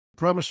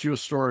promised you a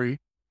story.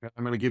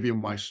 I'm going to give you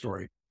my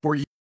story. For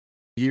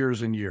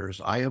years and years,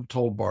 I have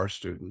told bar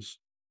students,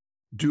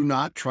 do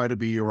not try to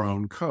be your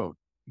own coach.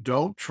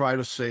 Don't try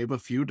to save a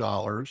few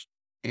dollars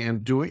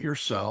and do it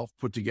yourself,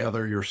 put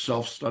together your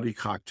self-study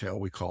cocktail,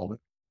 we called it,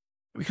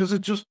 because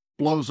it just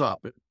blows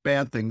up.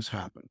 Bad things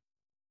happen.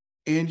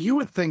 And you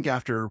would think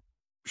after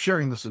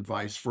sharing this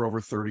advice for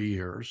over 30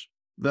 years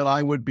that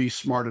I would be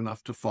smart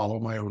enough to follow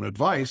my own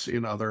advice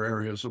in other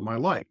areas of my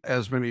life.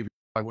 As many of you,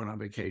 I went on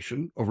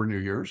vacation over New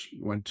Year's,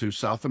 went to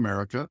South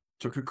America,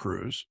 took a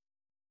cruise,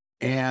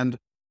 and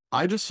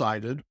I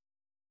decided,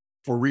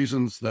 for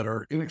reasons that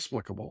are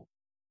inexplicable,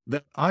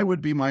 that I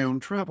would be my own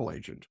travel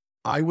agent.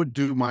 I would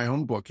do my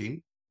own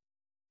booking,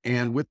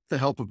 and with the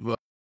help of a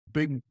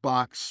big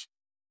box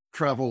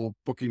travel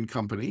booking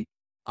company,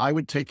 I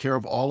would take care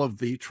of all of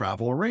the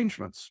travel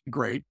arrangements.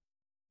 Great.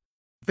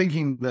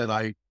 Thinking that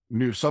I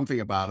knew something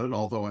about it,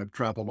 although I've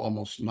traveled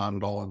almost not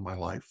at all in my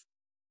life.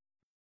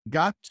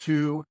 Got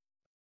to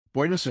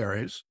Buenos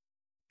Aires,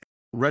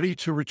 ready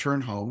to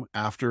return home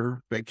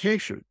after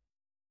vacation.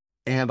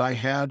 And I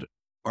had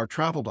our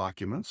travel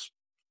documents,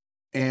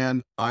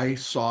 and I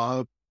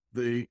saw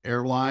the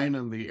airline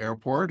and the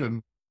airport,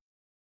 and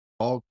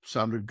all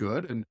sounded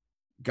good, and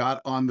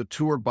got on the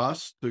tour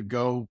bus to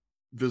go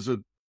visit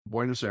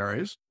Buenos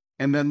Aires.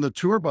 And then the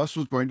tour bus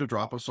was going to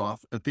drop us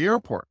off at the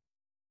airport.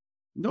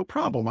 No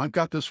problem. I've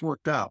got this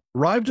worked out.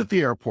 Arrived at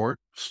the airport,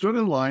 stood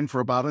in line for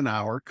about an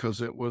hour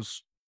because it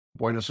was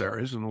Buenos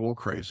Aires and a little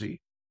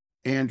crazy,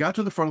 and got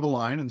to the front of the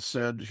line and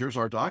said, here's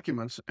our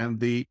documents.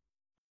 And the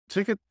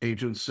ticket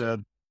agent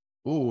said,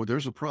 oh,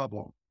 there's a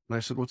problem. And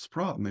I said, what's the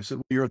problem? They said,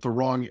 well, you're at the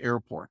wrong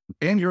airport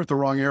and you're at the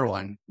wrong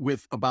airline.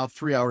 With about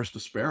 3 hours to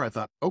spare, I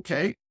thought,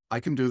 okay, I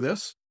can do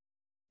this.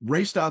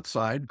 Raced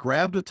outside,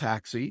 grabbed a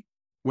taxi,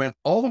 went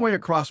all the way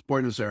across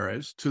Buenos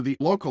Aires to the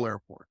local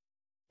airport,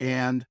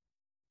 and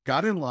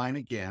got in line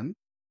again,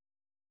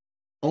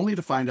 only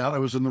to find out I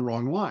was in the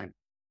wrong line.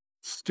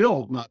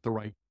 Still not the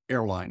right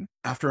airline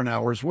after an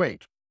hour's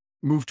wait.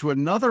 Moved to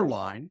another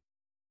line,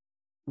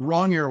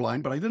 wrong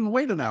airline, but I didn't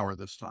wait an hour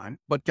this time,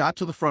 but got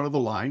to the front of the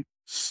line,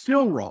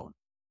 still wrong.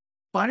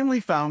 Finally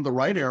found the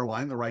right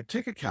airline, the right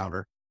ticket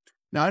counter.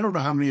 Now, I don't know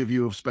how many of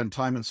you have spent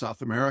time in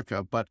South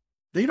America, but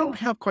they don't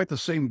have quite the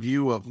same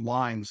view of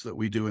lines that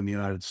we do in the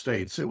United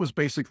States. It was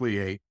basically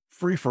a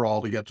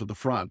free-for-all to get to the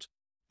front.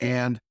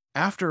 And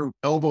after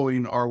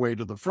elbowing our way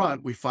to the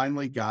front, we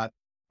finally got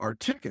our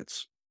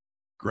tickets.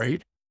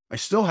 Great. I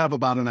still have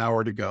about an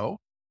hour to go.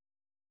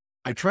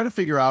 I try to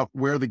figure out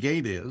where the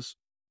gate is,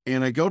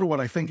 and I go to what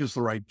I think is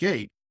the right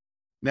gate.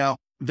 Now,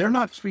 they're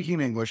not speaking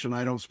English, and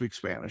I don't speak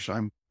Spanish,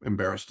 I'm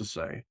embarrassed to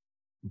say.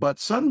 But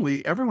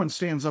suddenly, everyone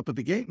stands up at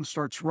the gate and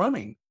starts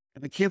running,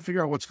 and I can't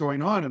figure out what's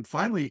going on. And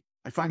finally,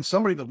 I find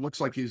somebody that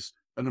looks like he's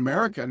an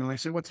American, and I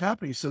say, what's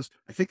happening? He says,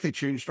 I think they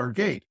changed our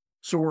gate.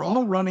 So we're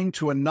all running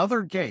to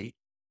another gate,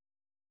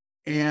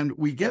 and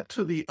we get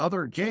to the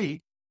other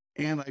gate,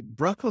 and I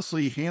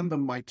breathlessly hand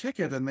them my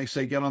ticket, and they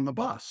say, get on the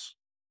bus.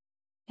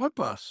 What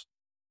bus?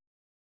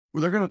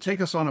 Well, they're going to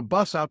take us on a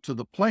bus out to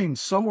the plane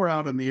somewhere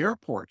out in the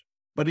airport,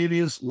 but it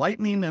is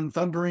lightning and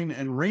thundering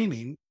and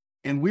raining,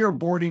 and we are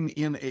boarding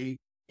in a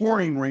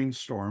pouring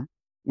rainstorm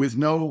with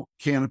no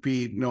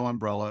canopy, no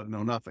umbrella,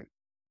 no nothing.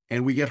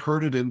 And we get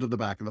herded into the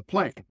back of the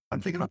plane.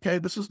 I'm thinking, okay,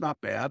 this is not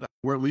bad.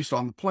 We're at least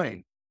on the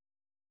plane.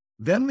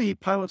 Then the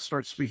pilot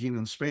starts speaking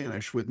in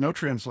Spanish with no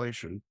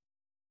translation.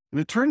 And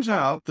it turns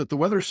out that the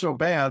weather's so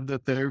bad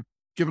that they're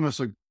giving us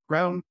a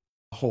ground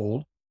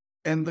hold.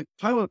 And the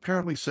pilot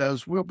apparently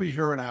says, we'll be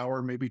here an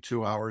hour, maybe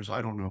 2 hours,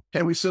 I don't know.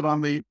 And we sit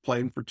on the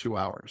plane for 2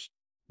 hours,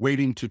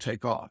 waiting to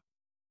take off.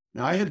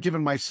 Now, I had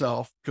given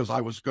myself, because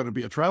I was going to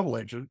be a travel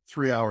agent,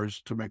 3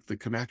 hours to make the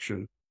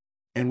connection.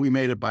 And we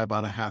made it by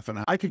about a half an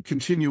hour. I could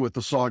continue with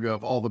the saga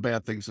of all the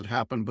bad things that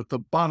happened, but the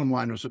bottom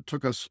line was it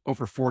took us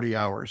over 40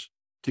 hours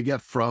to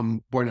get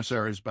from Buenos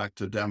Aires back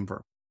to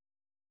Denver.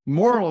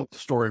 Moral of the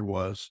story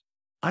was,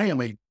 I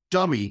am a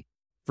dummy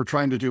for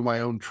trying to do my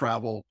own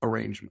travel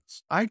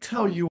arrangements. I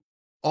tell you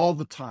all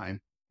the time,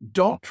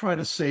 don't try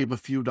to save a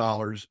few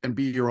dollars and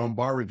be your own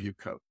bar review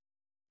coach.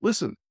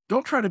 Listen,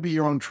 don't try to be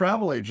your own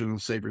travel agent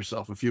and save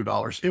yourself a few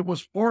dollars. It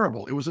was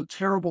horrible. It was a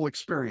terrible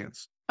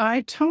experience.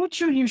 I told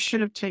you you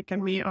should have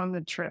taken me on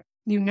the trip.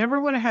 You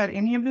never would have had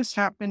any of this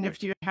happen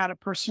if you had a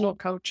personal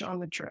coach on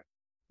the trip.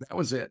 That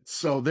was it.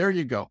 So there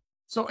you go.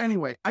 So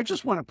anyway, I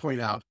just want to point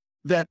out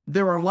that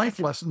there are life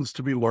lessons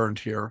to be learned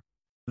here.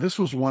 This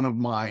was one of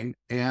mine,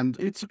 and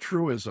it's a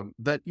truism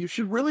that you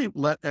should really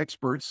let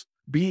experts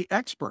be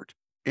expert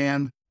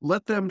and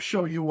let them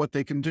show you what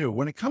they can do.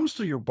 When it comes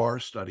to your bar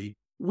study,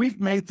 we've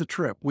made the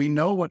trip. We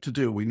know what to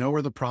do. We know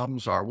where the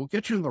problems are. We'll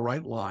get you in the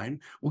right line.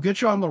 We'll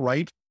get you on the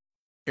right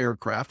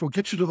aircraft. We'll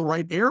get you to the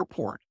right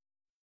airport.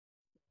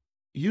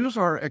 Use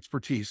our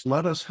expertise.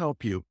 Let us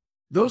help you.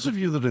 Those of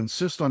you that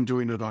insist on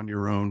doing it on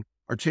your own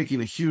are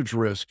taking a huge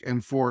risk.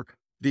 And for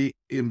the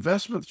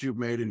investments you've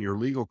made in your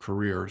legal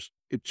careers,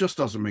 it just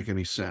doesn't make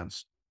any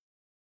sense.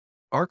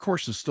 Our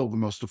course is still the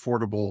most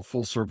affordable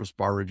full-service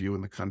bar review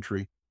in the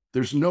country.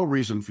 There's no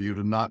reason for you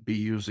to not be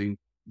using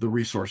the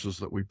resources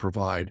that we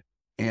provide.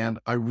 And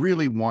I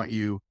really want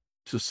you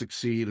to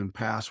succeed and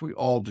pass. We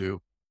all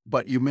do,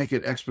 but you make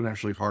it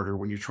exponentially harder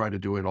when you try to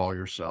do it all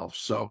yourself.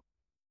 So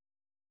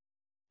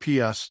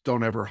P.S.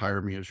 Don't ever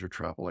hire me as your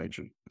travel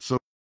agent. So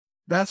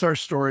that's our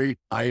story.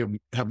 I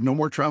have no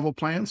more travel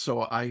plans,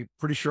 so I'm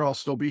pretty sure I'll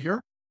still be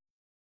here.